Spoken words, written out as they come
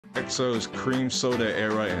EXO's cream soda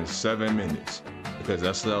era in 7 minutes. Because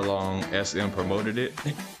that's how long SM promoted it.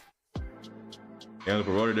 And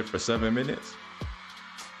promoted it for 7 minutes.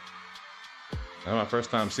 That's my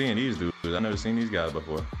first time seeing these dudes. I've never seen these guys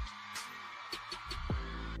before.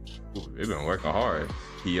 Ooh, they've been working hard.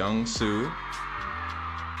 Young Soo.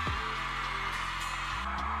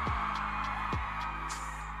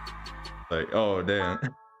 Like, oh damn.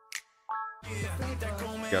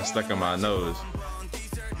 Got stuck in my nose.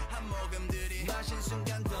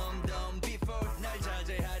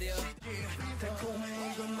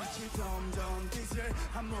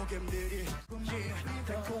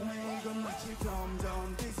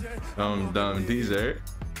 Dumb dessert.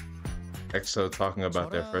 EXO talking about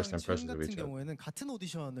their first impressions of each other. 경우에는 같은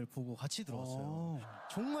오디션을 보고 같이 들었어요.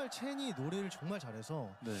 정말 첸이 노래를 정말 잘해서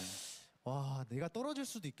와, 내가 떨어질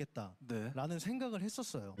수도 있겠다라는 생각을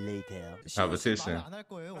했었어요. Competition. 안할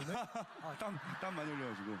거예요 오늘? 땀 많이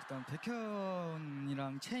흘려가지고. 일단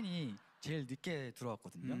백현이랑 첸이 제일 늦게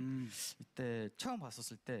들어왔거든요. 이때 처음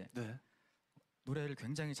봤었을 때 노래를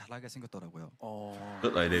굉장히 잘하게 생겼더라고요.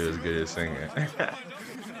 Looked like they was good at singing.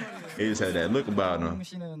 He just had that look about him.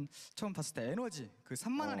 씨는 처음 봤을 때 에너지, 그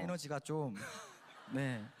산만한 에너지가 좀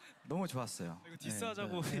너무 좋았어요. 이거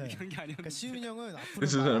디스하자고 얘기한 게 아니었는데. 시윤 형은 앞으로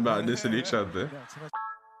This isn't about dissing each other.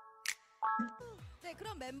 네,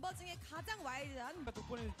 그럼 멤버 중에 가장 와일드한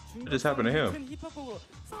What just happened to him?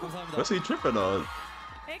 What's he tripping on?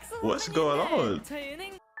 What's going on?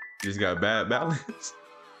 He just got bad balance.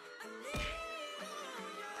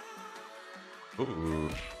 Ooh.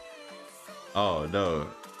 Oh no.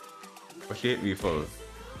 What she hit me for?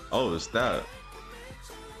 Oh, stop.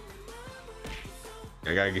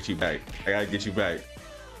 I gotta get you back. I gotta get you back.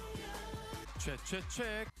 체크.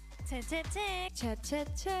 체크.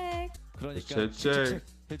 그러니까 체크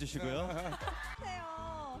해주시고요.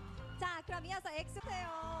 자, 그럼 이어서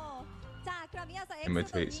엑스요. 자, 그럼 이어서 엑스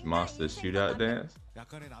imitates monster shootout dance.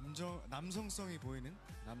 약간의 남성성이 보이는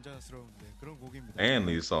남자스러운 그런 곡입니다. And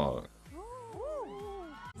lead song.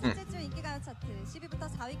 첫째 주 인기가요 차트 10위부터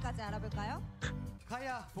 4위까지 알아볼까요?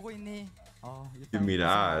 가야 보고 있니? Give me the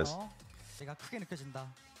eyes. 내가 크게 느껴진다.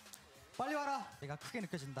 빨리 와라. 내가 크게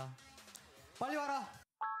느껴진다. 빨리 와라.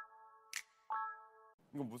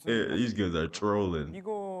 이거 무슨? Yeah, these guys are trolling.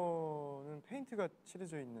 이거는 페인트가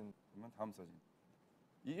칠해져 있는. 그러면 다음 사진.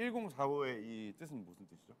 이 1045의 이 뜻은 무슨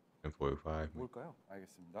뜻이죠? 45. 뭘까요?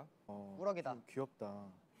 알겠습니다. 꾸러기다. 귀엽다.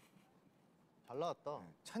 잘 나왔다.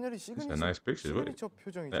 찬열이 It's a nice picture. 시그니처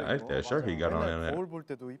표정이죠. I like that shirt he got on in 거울 that. 볼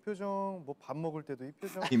때도 이 표정, 뭐 밥 먹을 때도 이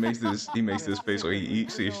표정. He makes this face when he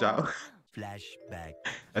eats, he shout. Flashback.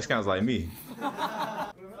 That sounds like me.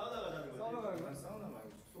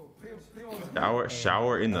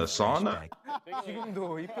 Shower in the sauna?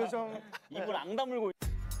 지금도 이 표정. 입을 앙 다물고.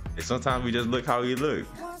 And sometimes we just look how he look.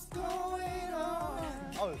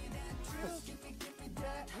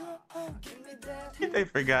 They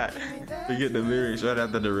forget the lyrics right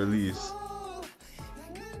after the release.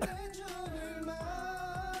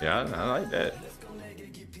 Yeah, I like that.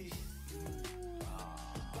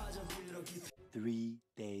 3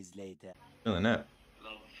 days later. Feeling that.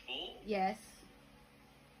 Loveful? Yes.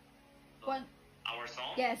 One. Our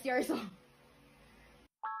song? Yes, your song.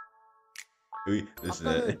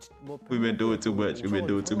 Listen, we've been doing too much. We've been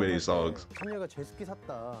doing too many songs. 찬열가 제스키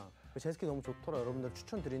샀다. 그 제스키 너무 좋더라. 여러분들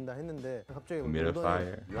추천드린다 했는데 갑자기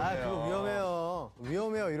Humidifier. 그거 위험해요.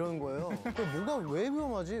 위험해요 이러는 거예요. 그 뭐가 왜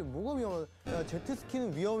위험하지? 뭐가 위험하지? 야,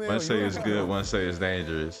 제트스키는 위험해요. One say it's good, one say it's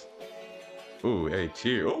dangerous. Ooh, hey,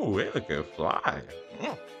 cheer. Ooh, they looking fly.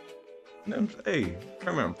 Them, hey,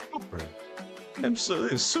 remember proper. Them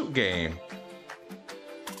suit game.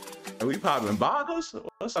 Are we popping bottles?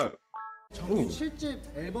 What's up? 정규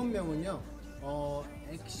 7집 앨범명은요.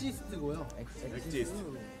 엑시스트고요.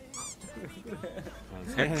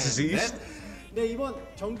 Exist? 네,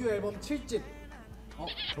 이번 정규 앨범 7집.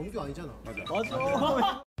 정규 아니잖아.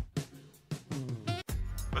 맞아.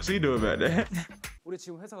 What's he doing about that? 우리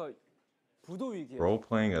지금 회사가 부도 위기야. Role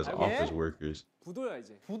playing as office workers. 부도야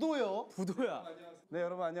이제. 부도요? 부도야. 네,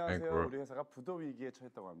 여러분 안녕하세요. 땡큐. 우리 회사가 부도 위기에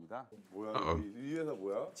처했다고 합니다. 뭐야? Uh-oh. 이 회사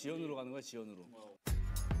뭐야? 지원으로 가는 거야 지원으로.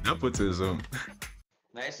 Nepotism.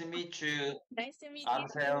 Nice to meet you. Nice to meet I'm you.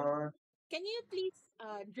 Taylor. Can you please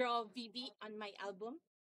draw VB on my album?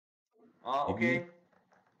 Okay.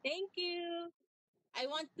 Thank you. I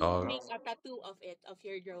want to Oh. make a tattoo of it, of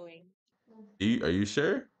your drawing. Are you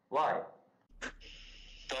sure? Why?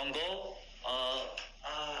 Don't go.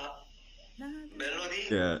 Melody.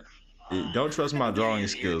 Yeah. Don't trust my drawing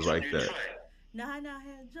skills like that. 나나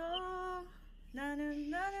해줘. 나는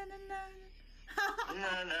나나나나.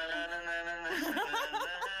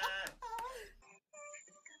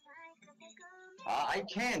 I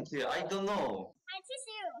can't. I don't know.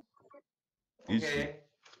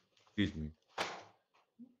 Excuse me.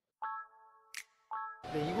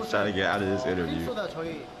 네, 이곳은 Trying to get out of this interview. 크림소다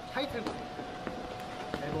저희 타이틀곡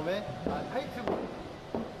앨범의 타이틀곡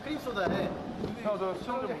크림소다의 형, 저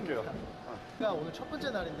시험 좀 볼게요. 가 오늘 첫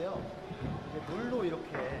번째 날인데요. 이게 물로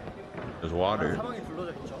이렇게 There's water. 사방이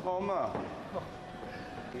둘러져 있죠. 엄마.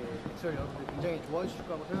 엑소 여러분들 굉장히 좋아해 주실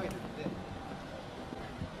거라고 생각이 드는데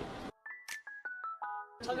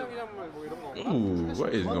찬영이냐물 뭐 이런 거. Ooh,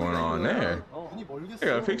 what is going on there? 눈이 멀겠어. I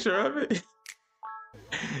got a picture of it.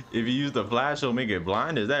 If you use the flash, it'll make it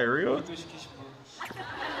blind. Is that real?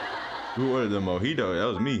 Who ordered the mojito? That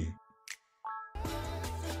was me.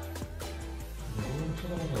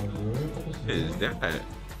 What is that?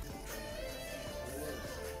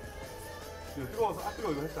 뜨거워서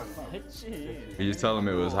뜨거워 이거 했지 않나? 했지. You just tell him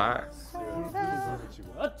it was hot?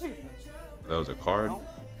 맞지? That was a card?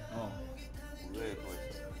 왜 그거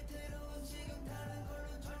했어?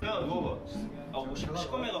 야 누워봐. 뭐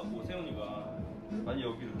시꺼매갖고 세훈이가 아니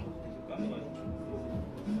여기를 계속 까매가지고.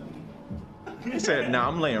 He said, nah,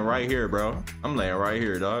 I'm laying right here, bro. I'm laying right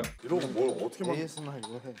here, dog. 이러고 뭘 어떻게 막 ASMR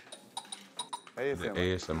이거 해. The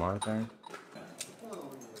ASMR thing?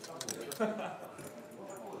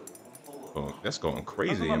 Oh, that's going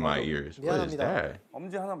crazy in my ears. What is that?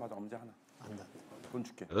 엄지 하나 맞아, 엄지 하나. 돈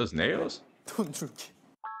줄게. Are those nails? 돈 줄게.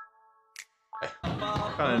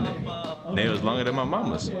 What kind of nails longer than my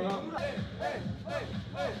mama's?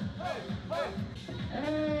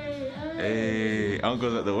 Hey,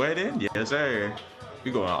 uncle's at the wedding? Yes, sir.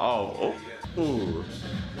 We going all. Oh, ooh.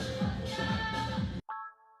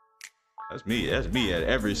 That's me. That's me at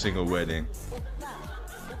every single wedding.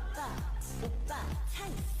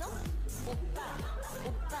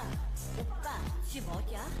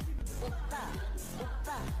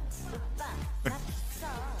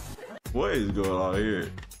 What is going on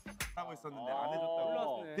here? 하고 있었는데 안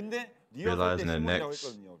해줬다고. 근데 Realizing the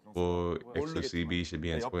next full EXO CB should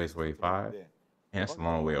be in 2025. And it's a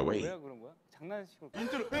long way away. 왜 그런 거야? 장난식으로.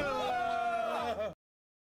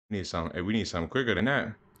 We need something quicker than that.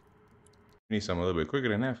 We need something a little bit quicker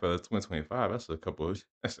than that for 2025. That's a couple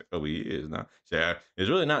of years now. Yeah, it's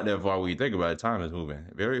really not that far when you think about it. Time is moving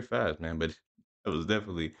very fast, man. But that was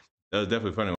definitely funny.